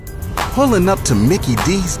Pulling up to Mickey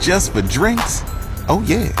D's just for drinks? Oh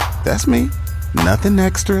yeah, that's me. Nothing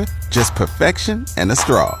extra, just perfection and a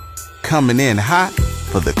straw. Coming in hot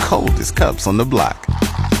for the coldest cups on the block.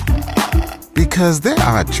 Because there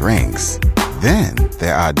are drinks. Then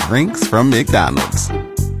there are drinks from McDonald's.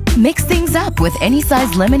 Mix things up with any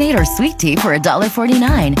size lemonade or sweet tea for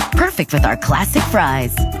 $1.49. Perfect with our classic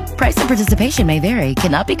fries. Price and participation may vary.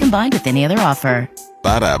 Cannot be combined with any other offer.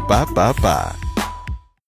 Ba-da-ba-ba-ba.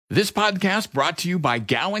 This podcast brought to you by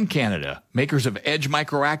Gowan, Canada, makers of Edge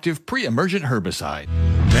Microactive Pre-Emergent Herbicide.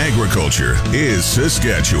 Agriculture is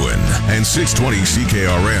Saskatchewan, and 620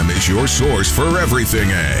 CKRM is your source for everything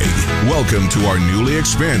ag. Welcome to our newly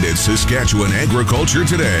expanded Saskatchewan Agriculture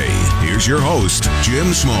Today. Here's your host,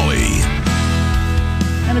 Jim Smalley.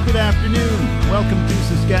 And a good afternoon. Welcome to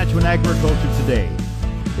Saskatchewan Agriculture Today.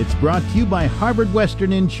 It's brought to you by Harvard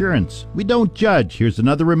Western Insurance. We don't judge. Here's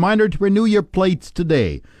another reminder to renew your plates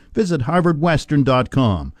today. Visit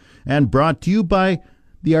harvardwestern.com. And brought to you by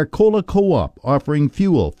the Arcola Co-op, offering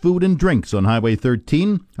fuel, food, and drinks on Highway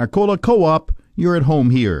 13. Arcola Co-op, you're at home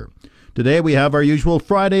here. Today we have our usual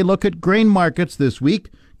Friday look at grain markets this week.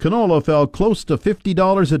 Canola fell close to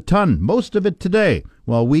 $50 a ton, most of it today,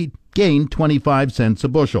 while wheat gained 25 cents a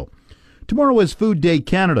bushel. Tomorrow is Food Day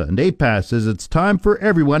Canada, and APAS says it's time for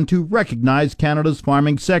everyone to recognize Canada's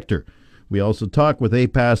farming sector. We also talk with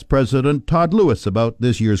APAS President Todd Lewis about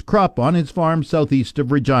this year's crop on his farm southeast of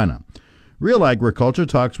Regina. Real Agriculture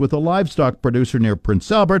talks with a livestock producer near Prince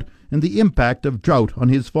Albert and the impact of drought on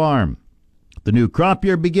his farm. The new crop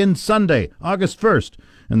year begins Sunday, August 1st,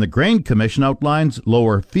 and the Grain Commission outlines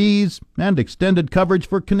lower fees and extended coverage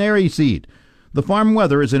for canary seed. The farm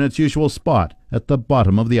weather is in its usual spot at the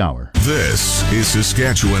bottom of the hour. This is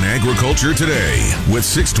Saskatchewan Agriculture Today with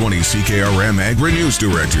 620 CKRM Agri-News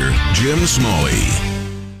Director Jim Smalley.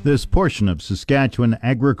 This portion of Saskatchewan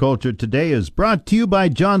Agriculture Today is brought to you by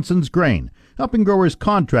Johnson's Grain, helping growers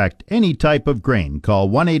contract any type of grain. Call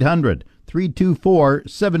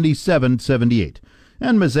 1-800-324-7778.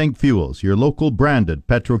 And Mazenk Fuels, your local branded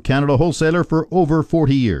Petro-Canada wholesaler for over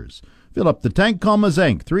 40 years. Fill up the tank, call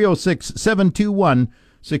Mazenk,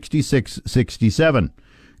 306-721-6667.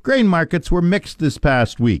 Grain markets were mixed this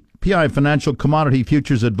past week. PI Financial Commodity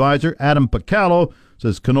Futures Advisor Adam Pacallo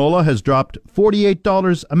says canola has dropped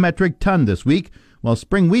 $48 a metric ton this week, while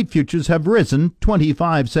spring wheat futures have risen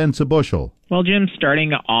 25 cents a bushel. Well, Jim,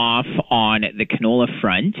 starting off on the canola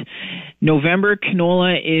front, November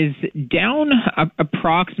canola is down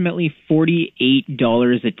approximately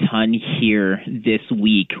 $48 a ton here this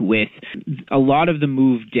week, with a lot of the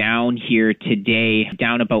move down here today,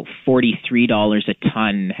 down about $43 a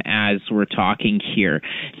ton as we're talking here.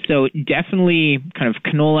 So definitely kind of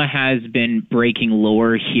canola has been breaking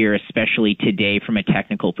lower here, especially today from a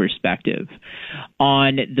technical perspective.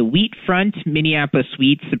 On the wheat front, Minneapolis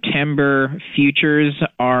wheat September futures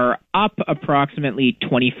are up approximately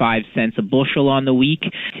 25 cents a bushel on the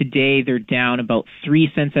week. Today, they're down about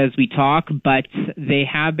 3 cents as we talk, but they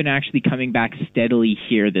have been actually coming back steadily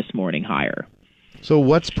here this morning higher. So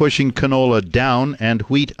what's pushing canola down and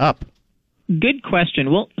wheat up? Good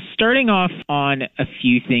question. Well, starting off on a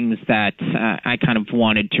few things that I kind of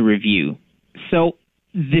wanted to review. So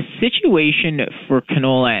the situation for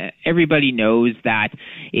canola, everybody knows that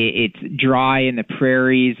it's dry in the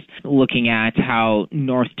prairies, looking at how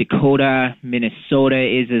North Dakota, Minnesota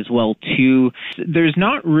is as well too. There's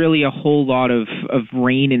not really a whole lot of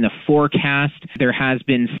rain in the forecast. There has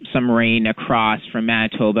been some rain across from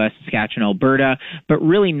Manitoba, Saskatchewan, Alberta, but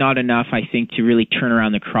really not enough, I think, to really turn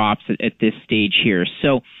around the crops at this stage here.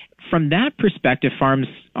 So from that perspective, farms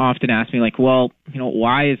often ask me, like, well,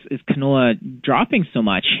 why is canola dropping so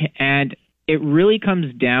much? And it really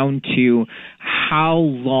comes down to how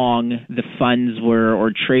long the funds were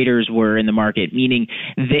or traders were in the market, meaning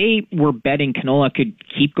they were betting canola could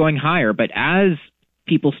keep going higher. But as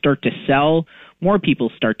people start to sell, more people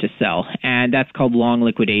start to sell, and that's called long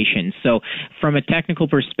liquidation. So from a technical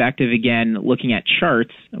perspective, again, looking at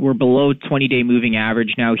charts, we're below 20-day moving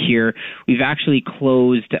average now here. We've actually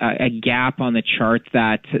closed a gap on the chart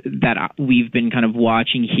that we've been kind of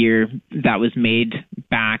watching here that was made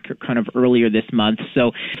back kind of earlier this month.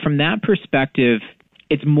 So from that perspective,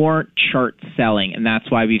 it's more chart selling, and that's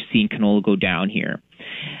why we've seen canola go down here.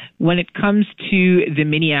 When it comes to the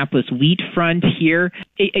Minneapolis wheat front here,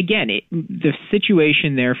 the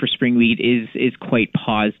situation there for spring wheat is quite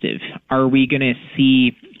positive. Are we going to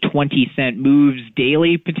see 20-cent moves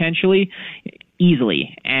daily potentially?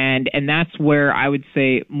 Easily. And that's where I would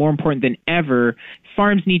say, more important than ever,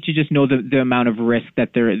 farms need to just know the amount of risk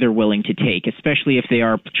that they're willing to take, especially if they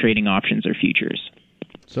are trading options or futures.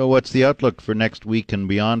 So what's the outlook for next week and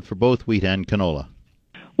beyond for both wheat and canola?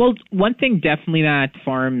 Well, one thing definitely that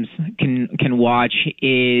farms can watch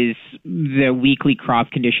is the weekly crop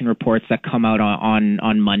condition reports that come out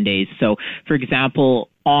on Mondays. So, for example,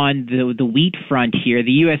 on the wheat front here,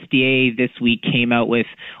 the USDA this week came out with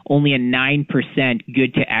only a 9%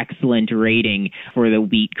 good to excellent rating for the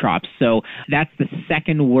wheat crops. So that's the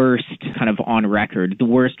second worst kind of on record. The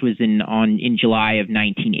worst was in July of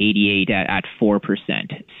 1988 at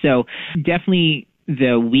 4%. So definitely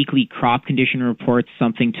the weekly crop condition report's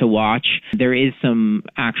something to watch. There is some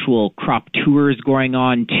actual crop tours going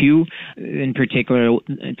on too. In particular,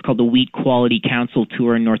 it's called the Wheat Quality Council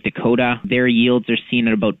Tour in North Dakota. Their yields are seen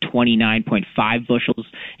at about 29.5 bushels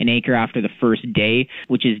an acre after the first day,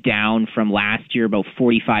 which is down from last year, about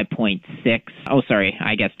 45.6. Oh, sorry,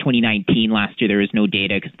 I guess 2019 last year there was no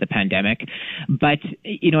data because of the pandemic. But,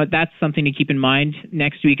 that's something to keep in mind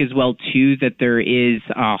next week as well too, that there is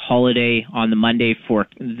a holiday on the Monday for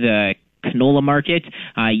the canola market.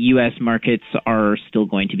 U.S. markets are still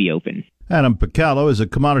going to be open. Adam Picallo is a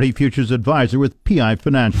commodity futures advisor with PI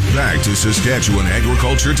Financial. Back to Saskatchewan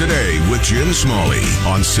Agriculture Today with Jim Smalley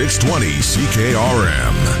on 620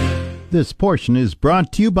 CKRM. This portion is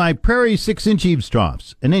brought to you by Prairie 6-inch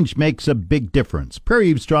eavesdrops. An inch makes a big difference.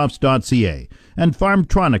 PrairieEavesdrops.ca and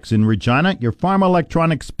Farmtronics in Regina, your farm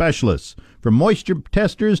electronics specialists. From moisture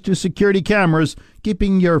testers to security cameras,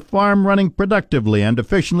 keeping your farm running productively and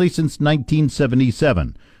efficiently since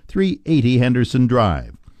 1977. 380 Henderson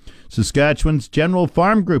Drive. Saskatchewan's General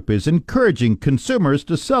Farm Group is encouraging consumers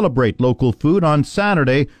to celebrate local food on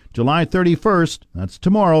Saturday, July 31st. That's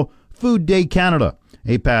tomorrow, Food Day Canada.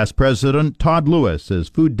 APAS President Todd Lewis says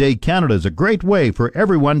Food Day Canada is a great way for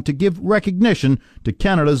everyone to give recognition to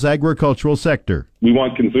Canada's agricultural sector. We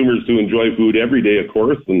want consumers to enjoy food every day, of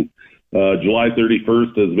course, and July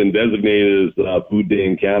 31st has been designated as Food Day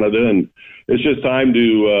in Canada, and it's just time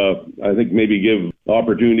to, I think, maybe give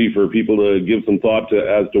opportunity for people to give some thought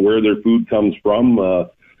as to where their food comes from.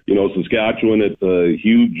 Saskatchewan, it's a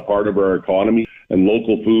huge part of our economy, and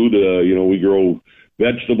local food, we grow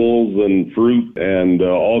vegetables and fruit and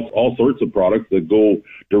all sorts of products that go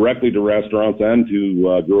directly to restaurants and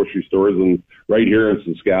to grocery stores and right here in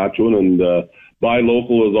Saskatchewan. And buy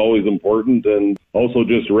local is always important, and also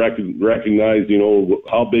just recognize,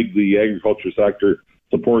 how big the agriculture sector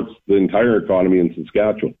supports the entire economy in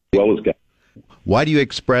Saskatchewan, as well as Canada. Why do you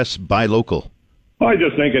express buy local? I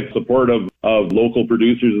just think it's support of local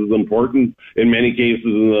producers is important. In many cases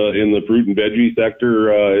in the fruit and veggie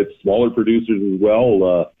sector, it's smaller producers as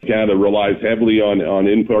well. Canada relies heavily on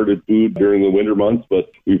imported food during the winter months,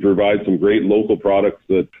 but we provide some great local products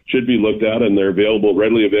that should be looked at, and they're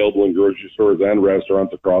readily available in grocery stores and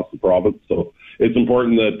restaurants across the province. So it's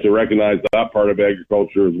important to recognize that part of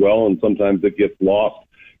agriculture as well, and sometimes it gets lost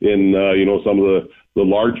in some of the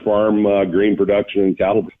large farm grain production and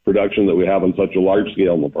cattle production that we have on such a large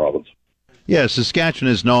scale in the province. Yeah,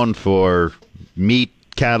 Saskatchewan is known for meat,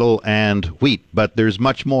 cattle, and wheat, but there's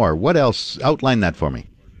much more. What else? Outline that for me.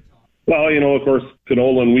 Well, of course,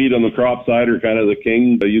 canola and wheat on the crop side are kind of the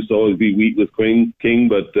king. There used to always be wheat with king,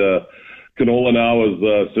 but canola now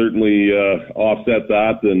has certainly offset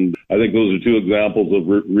that, and I think those are two examples of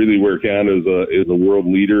really where Canada is a world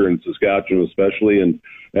leader, in Saskatchewan especially.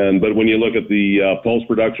 But when you look at the pulse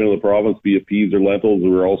production of the province, be it peas or lentils,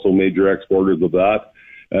 we're also major exporters of that.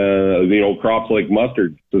 Crops like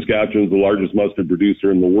mustard. Saskatchewan's the largest mustard producer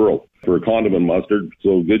in the world for condiment mustard.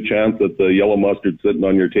 So good chance that the yellow mustard sitting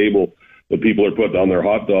on your table that people are putting on their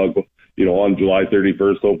hot dog, on July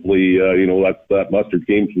 31st, hopefully, that mustard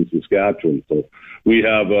came from Saskatchewan. So we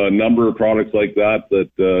have a number of products like that,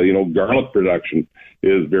 garlic production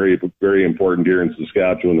is very, very important here in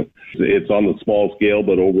Saskatchewan. It's on the small scale,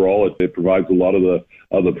 but overall it provides a lot of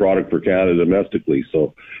the product for Canada domestically.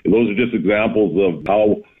 So those are just examples of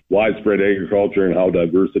how widespread agriculture and how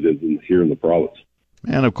diverse it is here in the province.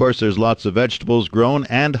 And of course, there's lots of vegetables grown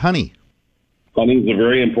and honey. Honey is a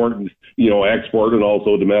very important, export and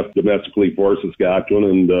also domestically for Saskatchewan.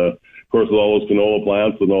 And of course, with all those canola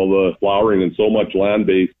plants and all the flowering and so much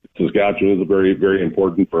land-based, Saskatchewan is very, very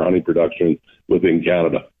important for honey production within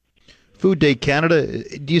Canada. Food Day Canada,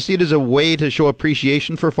 do you see it as a way to show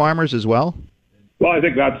appreciation for farmers as well? Well, I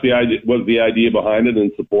think that's was the idea behind it,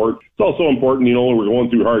 and support. It's also important, we're going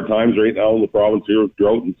through hard times right now in the province here with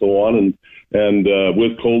drought and so on, and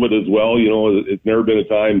with COVID as well. It's never been a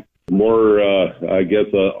time more,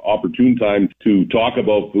 opportune time to talk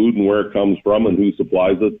about food and where it comes from and who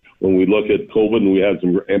supplies it. When we look at COVID and we had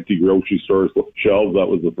some empty grocery store shelves, that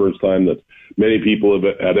was the first time that many people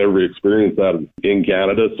had ever experienced that in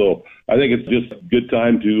Canada. So I think it's just a good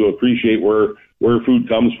time to appreciate where where food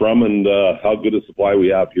comes from and how good a supply we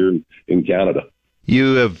have here in Canada.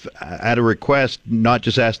 You have, at a request, not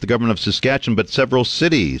just asked the government of Saskatchewan, but several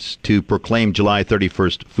cities to proclaim July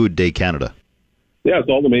 31st Food Day Canada. Yeah, it's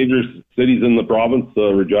all the major cities in the province,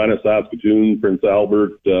 Regina, Saskatoon, Prince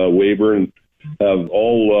Albert, Weyburn, have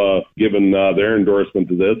all given their endorsement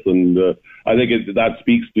to this. And I think that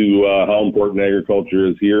speaks to how important agriculture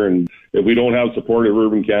is here. And if we don't have support of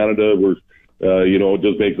urban Canada, it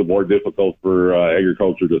just makes it more difficult for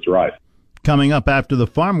agriculture to thrive. Coming up after the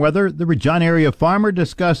farm weather, the Regina area farmer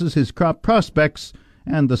discusses his crop prospects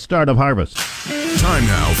and the start of harvest. Time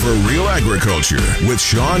now for Real Agriculture with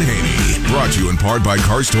Sean Haney. Brought to you in part by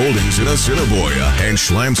Karst Holdings in Assiniboia and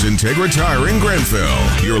Schlamps Integra Tire in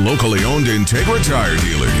Grenfell. Your locally owned Integra Tire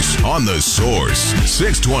dealers on The Source,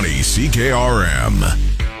 620 CKRM.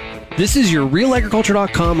 This is your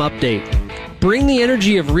RealAgriculture.com update. Bring the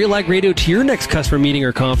energy of Real Ag Radio to your next customer meeting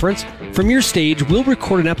or conference. From your stage, we'll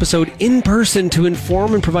record an episode in person to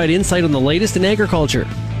inform and provide insight on the latest in agriculture.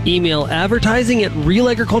 Email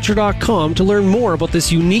advertising@realagriculture.com to learn more about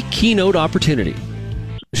this unique keynote opportunity.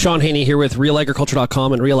 Sean Haney here with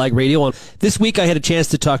RealAgriculture.com and Real Ag Radio. This week I had a chance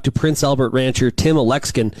to talk to Prince Albert rancher Tim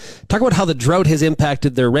Alexkin, talk about how the drought has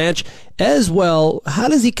impacted their ranch, as well, how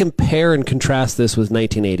does he compare and contrast this with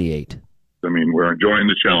 1988? I mean, we're enjoying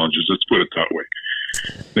the challenges. Let's put it that way.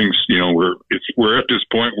 Things, we're at this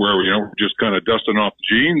point where we're just kind of dusting off the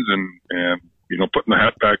jeans and putting the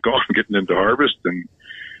hat back on, getting into harvest, and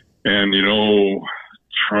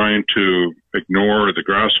trying to ignore the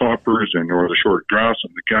grasshoppers, ignore the short grass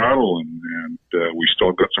and the cattle, and we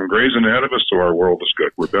still got some grazing ahead of us, so our world is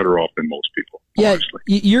good. We're better off than most people. Yeah, honestly.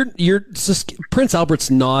 Prince Albert's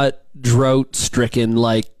not drought stricken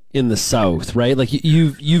like in the south, right? Like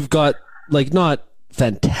you've got like not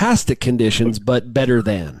fantastic conditions, but better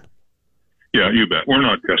than. Yeah, you bet. We're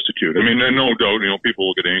not destitute. I mean, and no doubt, people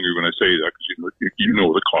will get angry when I say that because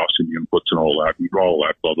the cost of the inputs and all that,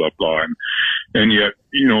 blah blah blah, and yet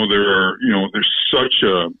there's such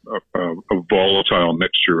a volatile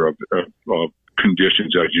mixture of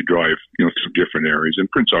conditions as you drive through different areas, and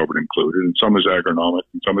Prince Albert included, and some is agronomic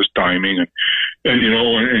and some is timing,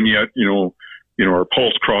 and yet our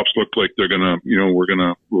pulse crops look like they're gonna, we're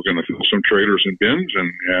gonna fill some trailers and bins,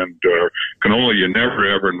 and canola, you never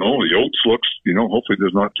ever know. The oats looks, hopefully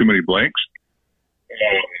there's not too many blanks.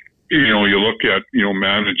 You look at,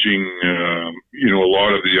 managing, a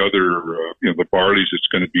lot of the other, the barleys. It's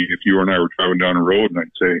going to be, if you and I were driving down a road and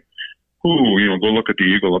I'd say, go look at the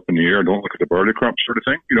eagle up in the air, don't look at the barley crop, sort of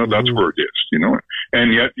thing. That's where it is,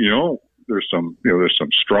 and yet, there's some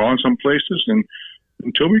straw in some places, and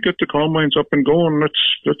until we get the combines up and going, let's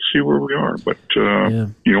see where we are. But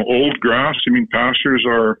old grass, pastures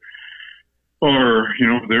are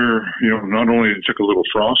they're not only it took a little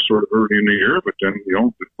frost sort of early in the year, but then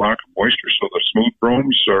the lack of moisture, so the smooth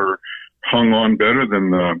bromes are hung on better than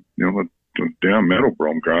the damn meadow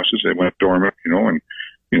brome grasses. They went dormant, and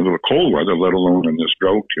the cold weather, let alone in this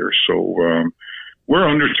drought here. So we're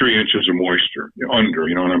under 3 inches of moisture, and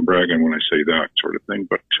I'm bragging when I say that sort of thing,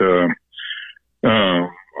 but.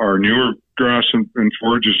 Our newer grass and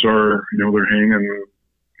forages are, they're hanging,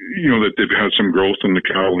 that they've had some growth, and the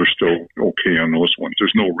cattle are still okay on those ones.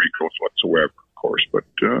 There's no regrowth whatsoever, of course, but,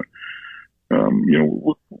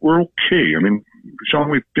 we're okay. I mean, Sean,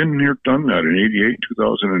 we've been here, done that in 88,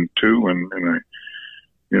 2002, and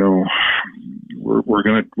we're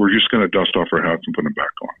just gonna dust off our hats and put them back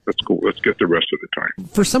on. Let's go. Let's get the rest of the time.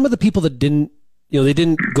 For some of the people that didn't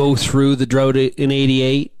go through the drought in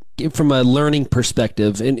 88, from a learning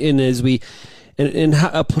perspective, and as we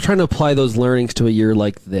trying to apply those learnings to a year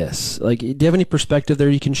like this, do you have any perspective there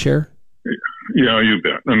you can share? Yeah, you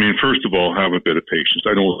bet. I mean, first of all, have a bit of patience.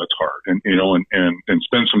 I know that's hard, and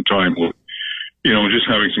spend some time with, just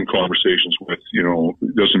having some conversations with,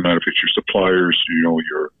 it doesn't matter if it's your suppliers,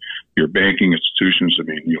 your banking institutions. I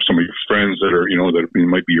mean, some of your friends that are, that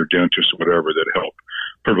might be your dentist or whatever, that help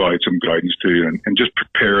provide some guidance to you, and just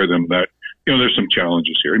prepare them that. There's some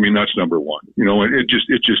challenges here. I mean, that's number one. It just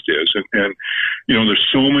is. And there's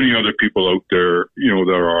so many other people out there,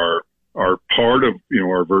 that are part of,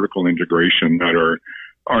 our vertical integration that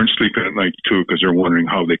aren't sleeping at night too, because they're wondering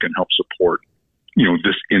how they can help support,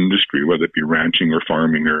 this industry, whether it be ranching or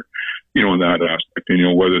farming or, in that aspect,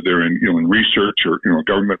 whether they're in, in research or,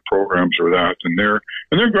 government programs or that, and they're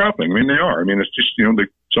grappling. I mean, they are. I mean, it's just,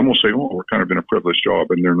 some will say, oh, we're kind of in a privileged job,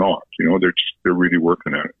 and they're not, they're really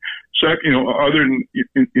working at it. So, other than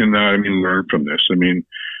in that, I mean, learn from this. I mean,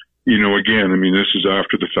 again, I mean, this is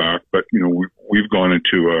after the fact, but, we've gone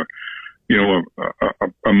into a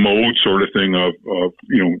mode sort of thing of,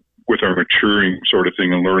 with our maturing sort of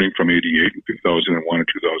thing and learning from 88 and 2001 and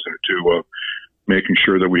 2002, making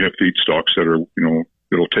sure that we have feedstocks that are,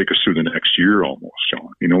 it'll take us through the next year almost,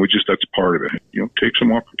 John. That's part of it. Take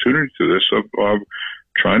some opportunity to this of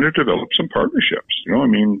trying to develop some partnerships.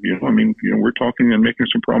 We're talking and making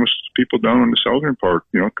some promises to people down in the southern part,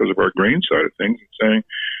 because of our grain side of things, and saying,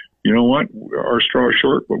 you know what, our straw is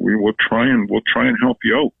short, but we'll try and help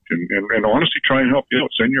you out, and honestly try and help you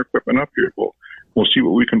out. Send your equipment up here. We'll see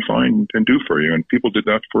what we can find and do for you. And people did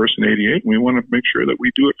that for us in '88, and we want to make sure that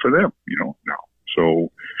we do it for them. Now.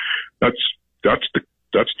 So that's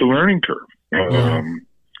the learning curve.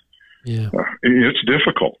 It's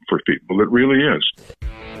difficult for people. It really is.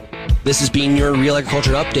 This has been your Real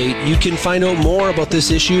Agriculture Update. You can find out more about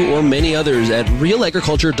this issue or many others at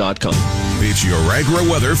realagriculture.com. It's your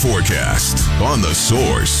agri-weather forecast on The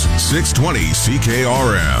Source, 620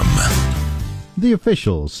 CKRM. The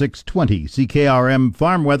official 620 CKRM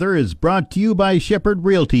farm weather is brought to you by Shepherd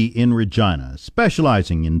Realty in Regina,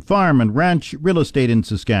 specializing in farm and ranch real estate in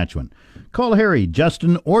Saskatchewan. Call Harry,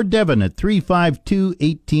 Justin, or Devin at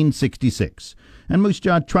 352-1866. And Moose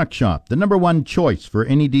Jaw Truck Shop, the #1 choice for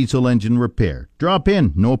any diesel engine repair. Drop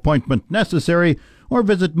in, no appointment necessary, or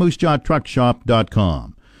visit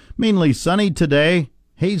moosejawtruckshop.com. Mainly sunny today,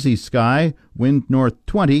 hazy sky, wind north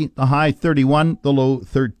 20, the high 31, the low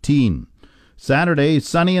 13. Saturday,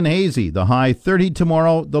 sunny and hazy, the high 30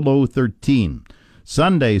 tomorrow, the low 13.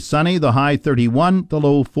 Sunday, sunny, the high 31, the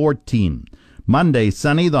low 14. Monday,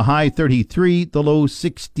 sunny, the high 33, the low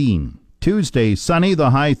 16. Tuesday, sunny,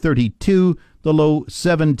 the high 32, the low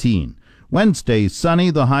 17. Wednesday,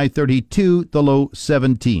 sunny, the high 32, the low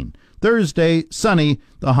 17. Thursday, sunny,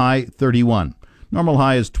 the high 31. Normal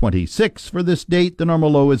high is 26 for this date. The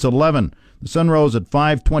normal low is 11. The sun rose at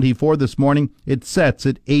 5:24 this morning. It sets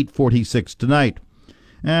at 8:46 tonight.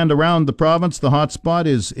 And around the province, the hot spot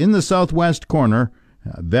is in the southwest corner,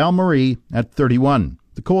 Val-Marie at 31.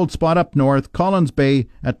 The cold spot up north, Collins Bay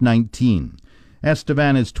at 19.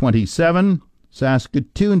 Estevan is 27.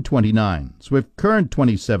 Saskatoon 29. Swift Current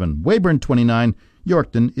 27. Weyburn 29.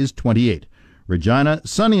 Yorkton is 28. Regina,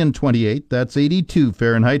 sunny and 28. That's 82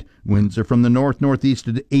 Fahrenheit. Winds are from the north-northeast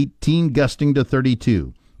at 18, gusting to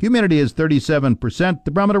 32. Humidity is 37%.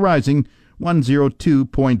 The barometer rising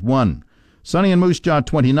 102.1. Sunny and Moose Jaw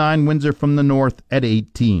 29. Winds are from the north at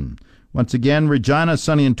 18. Once again, Regina,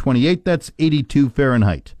 sunny and 28. That's 82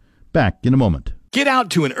 Fahrenheit. Back in a moment. Get out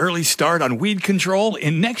to an early start on weed control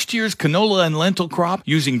in next year's canola and lentil crop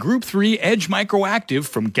using Group 3 Edge Microactive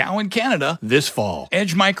from Gowan, Canada this fall.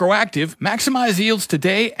 Edge Microactive, maximize yields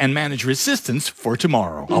today and manage resistance for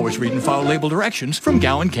tomorrow. Always read and follow label directions from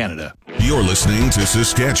Gowan, Canada. You're listening to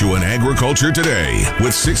Saskatchewan Agriculture Today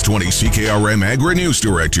with 620 CKRM Agri-News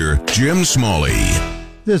Director Jim Smalley.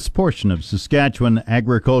 This portion of Saskatchewan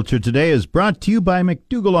Agriculture Today is brought to you by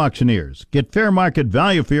McDougall Auctioneers. Get fair market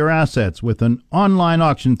value for your assets with an online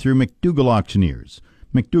auction through McDougall Auctioneers,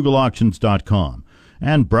 McDougallAuctions.com.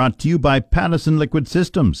 And brought to you by Pattison Liquid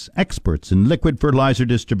Systems, experts in liquid fertilizer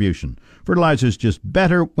distribution. Fertilizer's just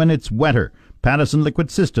better when it's wetter. Pattison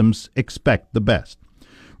Liquid Systems, expect the best.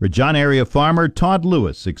 Regina area farmer Todd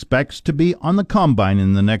Lewis expects to be on the combine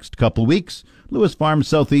in the next couple weeks. Lewis farms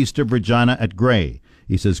southeast of Regina at Gray.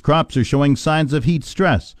 He says crops are showing signs of heat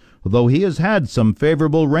stress, although he has had some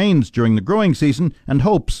favorable rains during the growing season and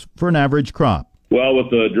hopes for an average crop. Well, with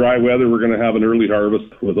the dry weather, we're going to have an early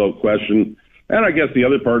harvest without question. And I guess the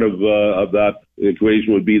other part of that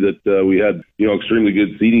equation would be that we had, extremely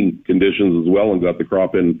good seeding conditions as well and got the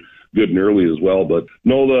crop in good and early as well. But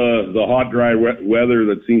no, the hot, dry weather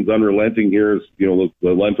that seems unrelenting here is, the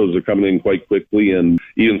lentils are coming in quite quickly, and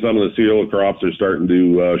even some of the cereal crops are starting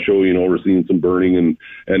to show, we're seeing some burning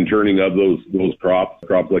and turning of those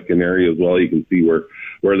crops like canary as well. You can see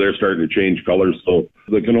where they're starting to change colors. So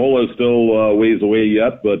the canola is still ways away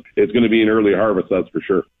yet, but it's going to be an early harvest, that's for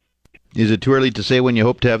sure. Is it too early to say when you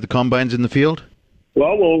hope to have the combines in the field?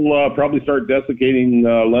 Well, we'll probably start desiccating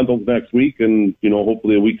lentils next week, and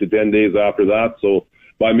hopefully a week to 10 days after that. So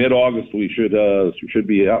by mid-August, we should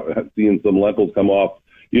be seeing some lentils come off,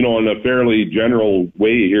 in a fairly general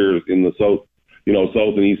way here in the south,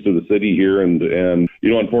 south and east of the city here, and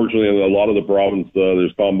unfortunately, in a lot of the province,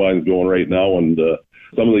 there's combines going right now, and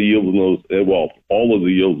some of the yields in those, all of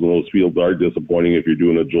the yields in those fields are disappointing if you're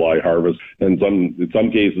doing a July harvest. And in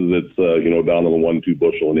some cases, it's, down to the 1-2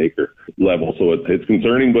 bushel an acre level. So it's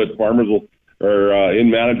concerning, but farmers are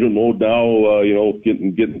in management mode now,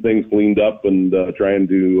 getting things cleaned up and trying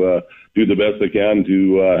to do the best they can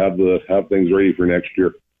to have things ready for next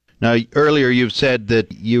year. Now, earlier you've said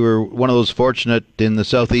that you were one of those fortunate in the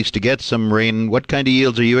southeast to get some rain. What kind of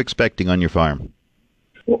yields are you expecting on your farm?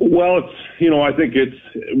 Well, I think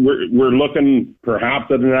we're looking perhaps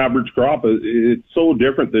at an average crop. It's so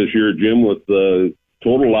different this year, Jim, with the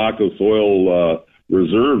total lack of soil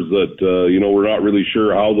reserves that, we're not really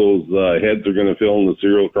sure how those heads are going to fill in the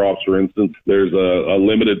cereal crops, for instance. There's a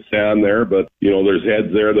limited stand there, but, there's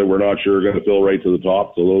heads there that we're not sure are going to fill right to the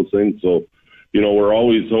top. So those things. So, we're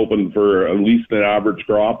always hoping for at least an average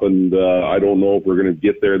crop, and I don't know if we're going to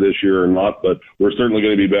get there this year or not, but we're certainly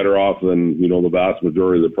going to be better off than, the vast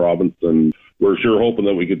majority of the province, and we're sure hoping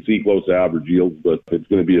that we could see close to average yields, but it's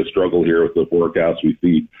going to be a struggle here with the forecast we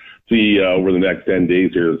see over the next 10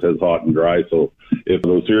 days here. It says hot and dry, so if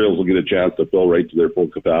those cereals will get a chance to fill right to their full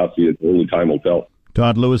capacity, only time will tell.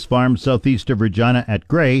 Todd Lewis Farm, southeast of Regina at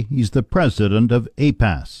Gray. He's the president of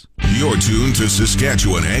APAS. You're tuned to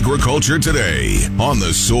Saskatchewan Agriculture Today on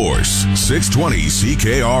The Source, 620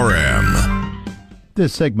 CKRM.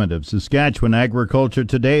 This segment of Saskatchewan Agriculture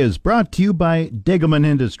Today is brought to you by Degelman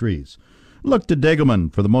Industries. Look to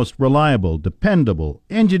Degelman for the most reliable, dependable,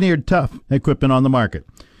 engineered tough equipment on the market.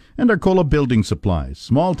 And Arcola Building Supplies,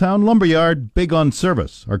 small town lumberyard, big on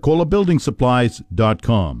service.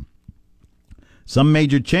 ArcolaBuildingSupplies.com. Some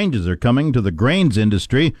major changes are coming to the grains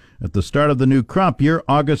industry at the start of the new crop year,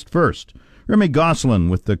 August 1st. Remy Gosselin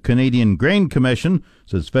with the Canadian Grain Commission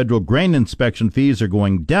says federal grain inspection fees are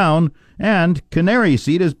going down and canary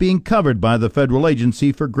seed is being covered by the Federal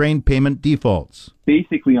Agency for Grain Payment Defaults.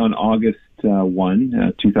 Basically on August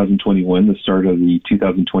 1, 2021, the start of the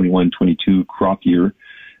 2021-22 crop year,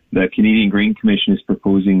 the Canadian Grain Commission is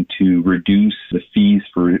proposing to reduce the fees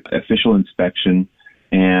for official inspection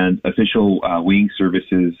and official weighing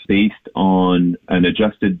services based on an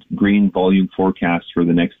adjusted grain volume forecast for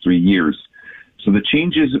the next 3 years. So the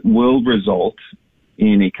changes will result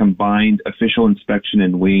in a combined official inspection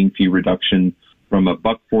and weighing fee reduction from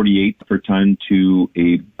 $1.48 per ton to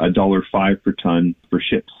 $1.05 per ton for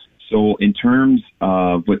ships. So in terms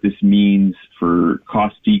of what this means for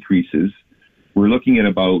cost decreases, we're looking at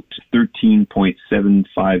about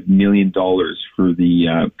 $13.75 million for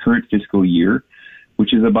the current fiscal year,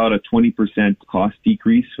 which is about a 20% cost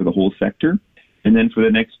decrease for the whole sector. And then for the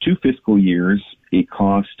next 2 fiscal years, a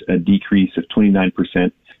decrease of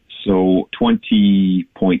 29%, so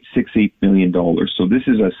 $20.68 million. So this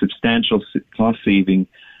is a substantial cost saving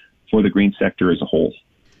for the grain sector as a whole.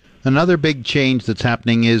 Another big change that's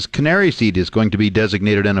happening is canary seed is going to be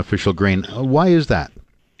designated an official grain. Why is that?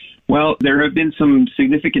 Well, there have been some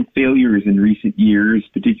significant failures in recent years,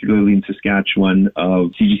 particularly in Saskatchewan,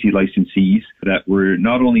 of CGC licensees that were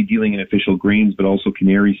not only dealing in official grains, but also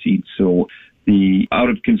canary seeds. So out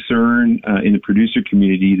of concern in the producer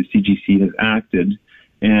community, the CGC has acted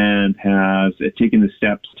and has taken the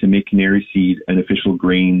steps to make canary seed an official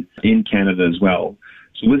grain in Canada as well.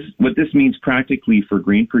 So what this means practically for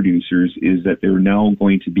grain producers is that they're now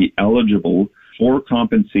going to be eligible for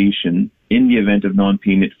compensation in the event of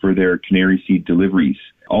non-payment for their canary seed deliveries.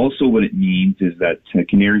 Also, what it means is that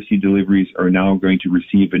canary seed deliveries are now going to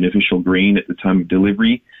receive an official grain at the time of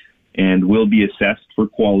delivery and will be assessed for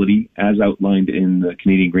quality as outlined in the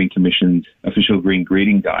Canadian Grain Commission's official grain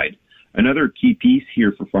grading guide. Another key piece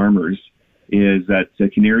here for farmers is that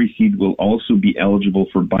canary seed will also be eligible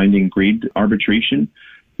for binding grade arbitration,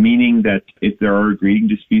 meaning that if there are grading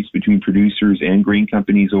disputes between producers and grain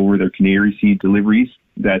companies over their canary seed deliveries,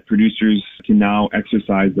 that producers can now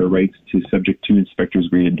exercise their rights to subject to inspectors'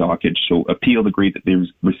 graded dockage, so appeal the grade that they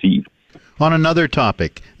receive. On another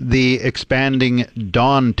topic, the expanding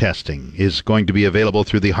DAWN testing is going to be available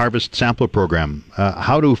through the Harvest Sample Program.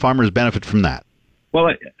 How do farmers benefit from that? Well,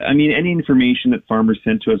 I mean, any information that farmers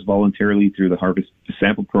send to us voluntarily through the Harvest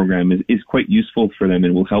Sample Program is quite useful for them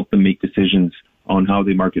and will help them make decisions on how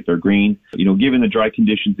they market their grain. You know, given the dry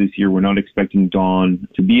conditions this year, we're not expecting DAWN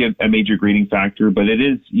to be a major grading factor, but it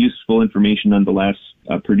is useful information nonetheless.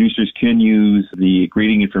 Producers can use the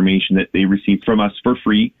grading information that they receive from us for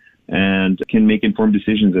free and can make informed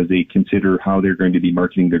decisions as they consider how they're going to be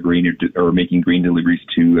marketing their grain or making grain deliveries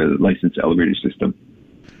to a licensed elevator system.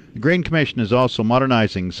 The Grain Commission is also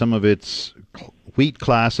modernizing some of its wheat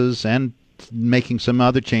classes and making some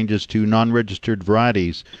other changes to non-registered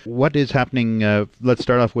varieties. What is happening? Let's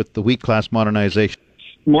start off with the wheat class modernization.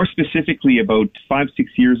 More specifically, about 5-6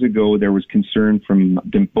 years ago, there was concern from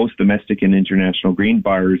both domestic and international grain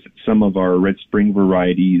buyers that some of our Red Spring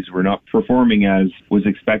varieties were not performing as was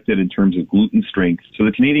expected in terms of gluten strength. So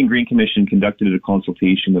the Canadian Grain Commission conducted a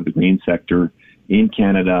consultation of the grain sector in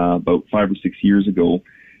Canada about 5 or 6 years ago,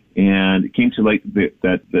 and it came to light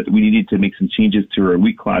that we needed to make some changes to our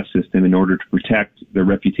wheat class system in order to protect the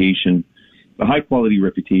reputation, the high-quality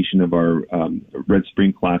reputation of our Red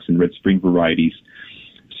Spring class and Red Spring varieties.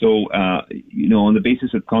 So, on the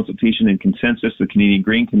basis of consultation and consensus, the Canadian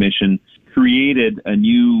Grain Commission created a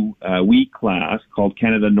new wheat class called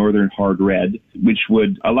Canada Northern Hard Red, which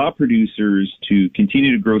would allow producers to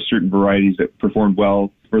continue to grow certain varieties that performed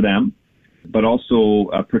well for them, but also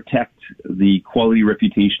protect the quality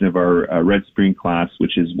reputation of our Red Spring class,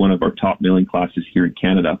 which is one of our top milling classes here in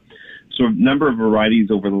Canada. So a number of varieties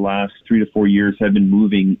over the last 3 to 4 years have been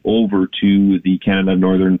moving over to the Canada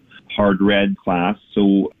Northern Hard Red class,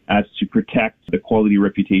 so as to protect the quality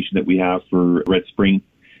reputation that we have for Red Spring.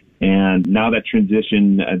 And now that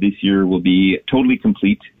transition this year will be totally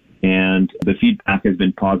complete, and the feedback has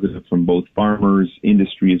been positive from both farmers,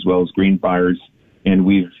 industry, as well as grain buyers. And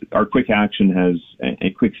our quick action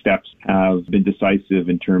and quick steps have been decisive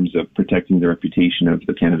in terms of protecting the reputation of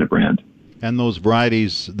the Canada brand. And those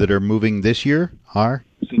varieties that are moving this year are?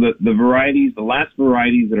 So the last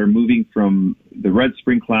varieties that are moving from the Red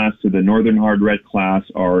Spring class to the Northern Hard Red class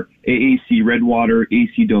are AAC Redwater,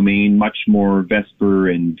 AC Domain, Muchmore, Vesper,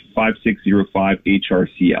 and 5605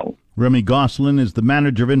 HRCL. Remy Gosselin is the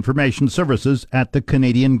Manager of Information Services at the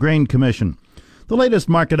Canadian Grain Commission. The latest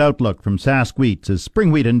market outlook from Sask Wheat says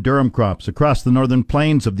spring wheat and durum crops across the northern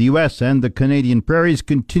plains of the U.S. and the Canadian prairies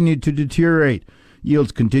continue to deteriorate.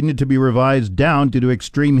 Yields continue to be revised down due to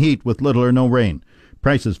extreme heat with little or no rain.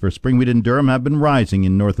 Prices for spring wheat and durum have been rising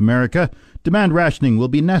in North America. Demand rationing will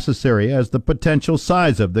be necessary as the potential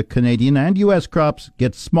size of the Canadian and U.S. crops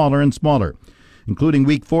gets smaller and smaller. Including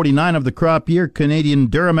week 49 of the crop year, Canadian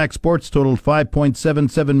durum exports totaled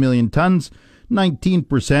 5.77 million tons,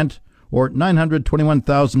 19%, or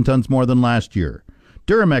 921,000 tons more than last year.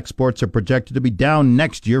 Durum exports are projected to be down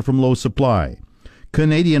next year from low supply.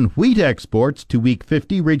 Canadian wheat exports to week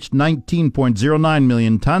 50 reached 19.09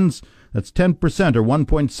 million tons. That's 10% or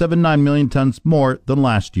 1.79 million tons more than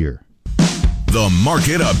last year. The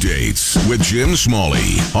Market Updates with Jim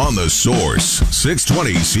Smalley on The Source,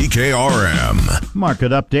 620 CKRM.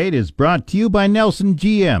 Market Update is brought to you by Nelson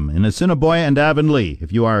GM in Assiniboia and Avonlea.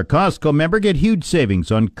 If you are a Costco member, get huge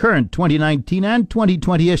savings on current 2019 and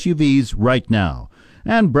 2020 SUVs right now.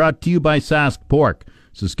 And brought to you by Sask Pork.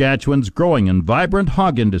 Saskatchewan's growing and vibrant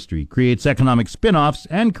hog industry creates economic spin-offs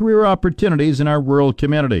and career opportunities in our rural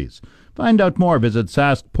communities. Find out more, visit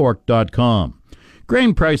saskpork.com.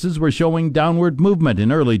 Grain prices were showing downward movement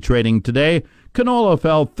in early trading today. Canola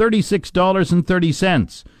fell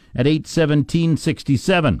 $36.30 at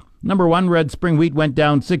 $817.67. Number 1 red spring wheat went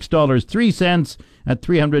down $6.03 at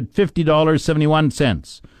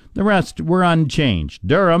 $350.71. The rest were unchanged.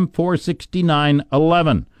 Durum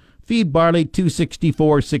 $469.11. Feed barley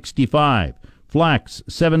 $264.65. Flax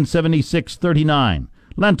 $776.39.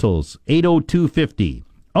 Lentils $802.50.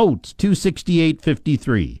 Oats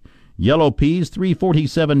 $268.53. Yellow peas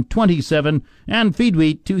 $347.27, and feed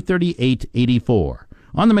wheat $238.84.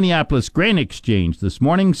 On the Minneapolis Grain Exchange this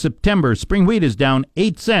morning, September spring wheat is down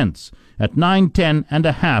 8 cents at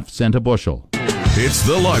 $9.10 cents a bushel. It's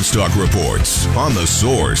the Livestock Reports on The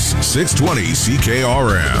Source, 620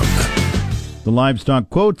 CKRM. The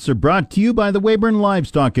livestock quotes are brought to you by the Weyburn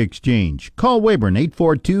Livestock Exchange. Call Weyburn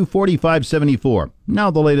 842-4574.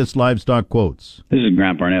 Now the latest livestock quotes. This is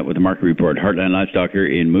Grant Barnett with the Market Report. Heartland Livestock here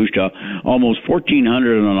in Moose Jaw. Almost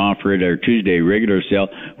 1,400 on offer at our Tuesday regular sale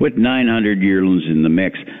with 900 yearlings in the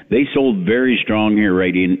mix. They sold very strong here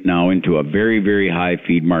right now into a very, very high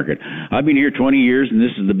feed market. I've been here 20 years, and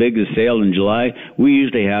this is the biggest sale in July. We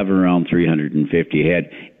usually have around 350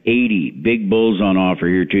 head. 80 big bulls on offer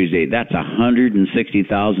here Tuesday. That's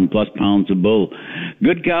 160,000 plus pounds of bull.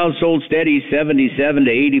 Good cows sold steady, 77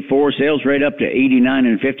 to 84. Sales right up to 89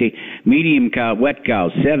 and 50. Medium cow, wet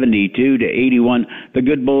cows, 72 to 81. The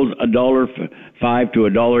good bulls, $1.05 to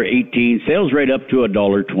 $1.18. Sales right up to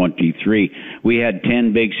 $1.23. We had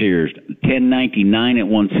 10 big steers, 10.99 at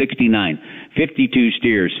 169. 52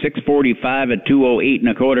 steers, 645 at 208 and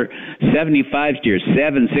a quarter, 75 steers,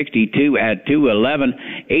 762 at 211,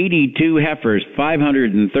 82 heifers,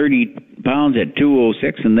 530 pounds at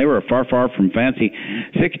 206, and they were far from fancy.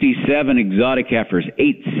 67 exotic heifers,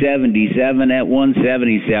 877 at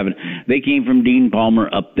 177. They came from Dean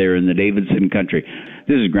Palmer up there in the Davidson country.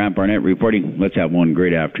 This is Grant Barnett reporting. Let's have one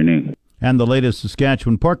great afternoon. And the latest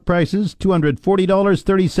Saskatchewan pork prices,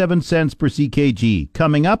 $240.37 per CKG.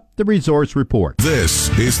 Coming up, the Resource Report.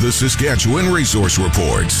 This is the Saskatchewan Resource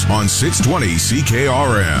Report on 620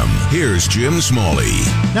 CKRM. Here's Jim Smalley.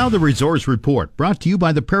 Now the Resource Report, brought to you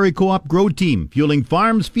by the Prairie Co-op Grow Team, fueling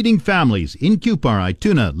farms, feeding families in Cupar,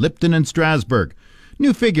 Ituna, Lipton, and Strasbourg.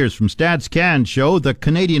 New figures from StatsCan show the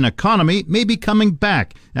Canadian economy may be coming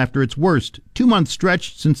back after its worst 2-month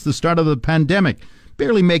stretch since the start of the pandemic,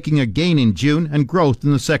 barely making a gain in June and growth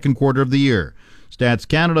in the second quarter of the year. Stats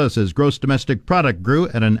Canada says gross domestic product grew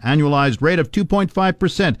at an annualized rate of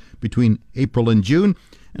 2.5% between April and June,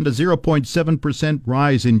 and a 0.7%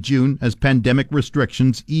 rise in June as pandemic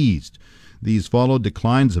restrictions eased. These followed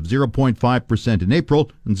declines of 0.5% in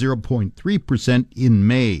April and 0.3% in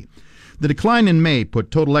May. The decline in May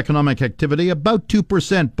put total economic activity about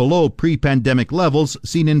 2% below pre-pandemic levels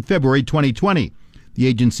seen in February 2020. The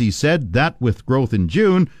agency said that with growth in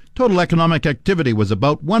June, total economic activity was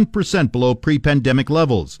about 1% below pre-pandemic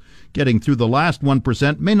levels. Getting through the last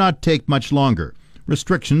 1% may not take much longer.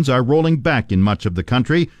 Restrictions are rolling back in much of the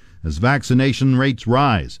country as vaccination rates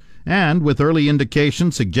rise. And with early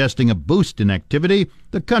indications suggesting a boost in activity,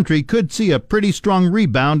 the country could see a pretty strong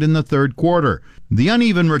rebound in the third quarter. The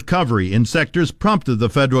uneven recovery in sectors prompted the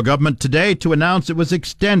federal government today to announce it was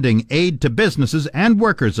extending aid to businesses and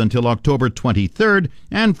workers until October 23rd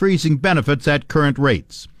and freezing benefits at current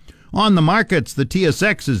rates. On the markets, the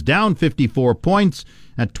TSX is down 54 points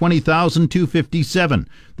at 20,257.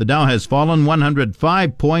 The Dow has fallen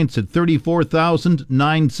 105 points at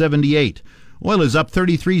 34,978. Oil is up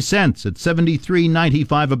 33 cents at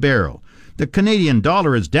 $73.95 a barrel. The Canadian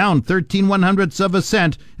dollar is down 13/100ths of a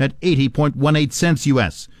cent at 80.18 cents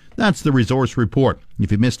U.S. That's the Resource Report.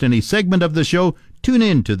 If you missed any segment of the show, tune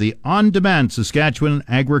in to the on-demand Saskatchewan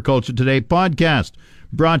Agriculture Today podcast,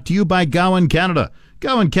 brought to you by Gowan Canada.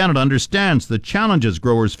 Gowan Canada understands the challenges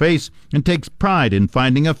growers face and takes pride in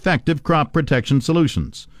finding effective crop protection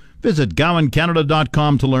solutions. Visit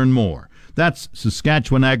GowanCanada.com to learn more. That's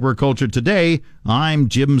Saskatchewan Agriculture Today. I'm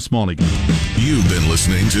Jim Smalley. You've been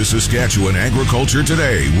listening to Saskatchewan Agriculture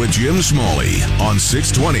Today with Jim Smalley on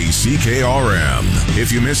 620 CKRM.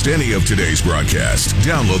 If you missed any of today's broadcast,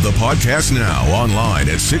 download the podcast now online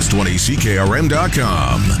at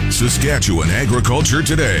 620CKRM.com. Saskatchewan Agriculture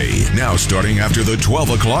Today, now starting after the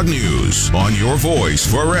 12 o'clock news on your voice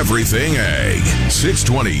for everything ag.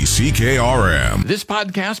 620 CKRM. This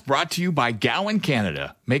podcast brought to you by Gowan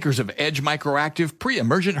Canada, makers of Edge Microactive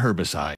pre-emergent herbicide.